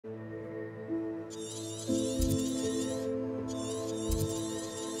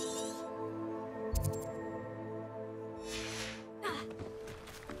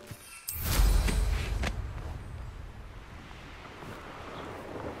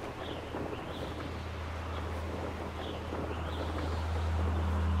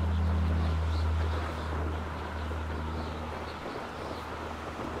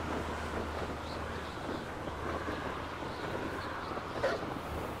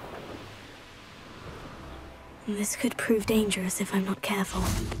This could prove dangerous if I'm not careful.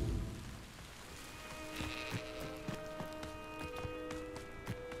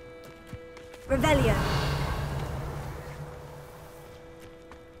 Revelio.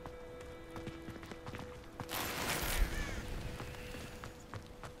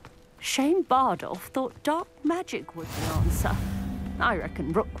 Shame Bardolph thought dark magic was the answer. I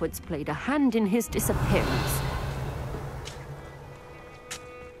reckon Rookwood's played a hand in his disappearance.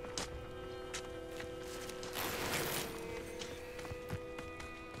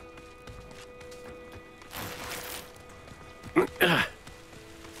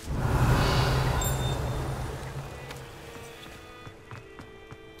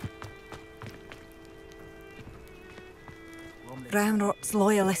 Ranrock's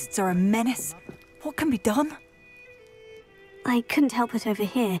loyalists are a menace. What can be done? I couldn't help but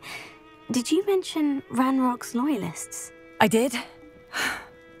overhear. Did you mention Ranrock's loyalists? I did.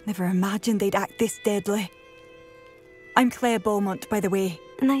 Never imagined they'd act this deadly. I'm Claire Beaumont, by the way.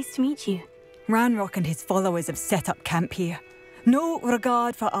 Nice to meet you. Ranrock and his followers have set up camp here. No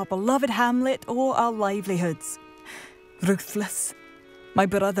regard for our beloved hamlet or our livelihoods. Ruthless. My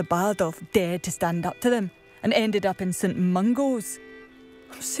brother Bardolph dared to stand up to them and ended up in St. Mungo's.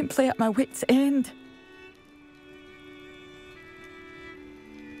 I'm simply at my wit's end.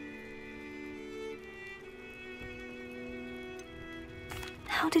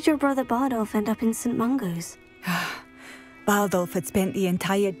 How did your brother Bardolph end up in St. Mungo's? Bardolph had spent the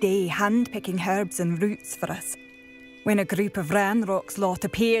entire day hand-picking herbs and roots for us. When a group of Ranrock's lot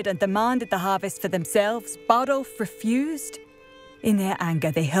appeared and demanded the harvest for themselves, Bardolph refused. In their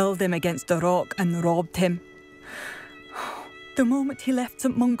anger, they hurled him against a rock and robbed him. The moment he left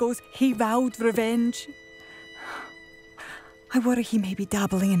St. Mungo's, he vowed revenge. I worry he may be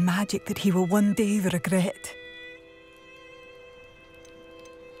dabbling in magic that he will one day regret.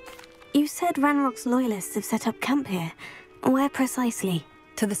 You said Ranrock's loyalists have set up camp here. Where precisely?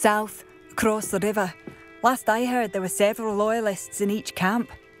 To the south, across the river. Last I heard, there were several loyalists in each camp.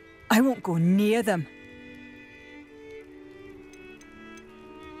 I won't go near them.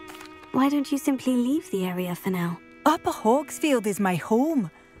 Why don't you simply leave the area for now? Upper Hogsfield is my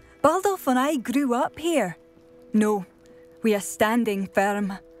home. Bardolph and I grew up here. No, we are standing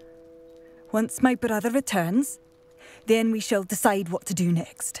firm. Once my brother returns, then we shall decide what to do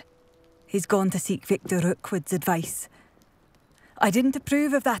next. He's gone to seek Victor Rookwood's advice. I didn't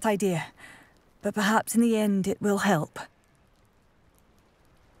approve of that idea, but perhaps in the end it will help.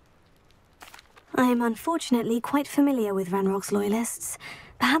 I am unfortunately quite familiar with Ranrock's loyalists.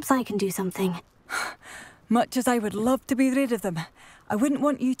 Perhaps I can do something. Much as I would love to be rid of them, I wouldn't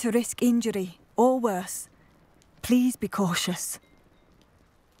want you to risk injury, or worse. Please be cautious.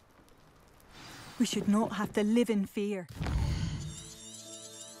 We should not have to live in fear.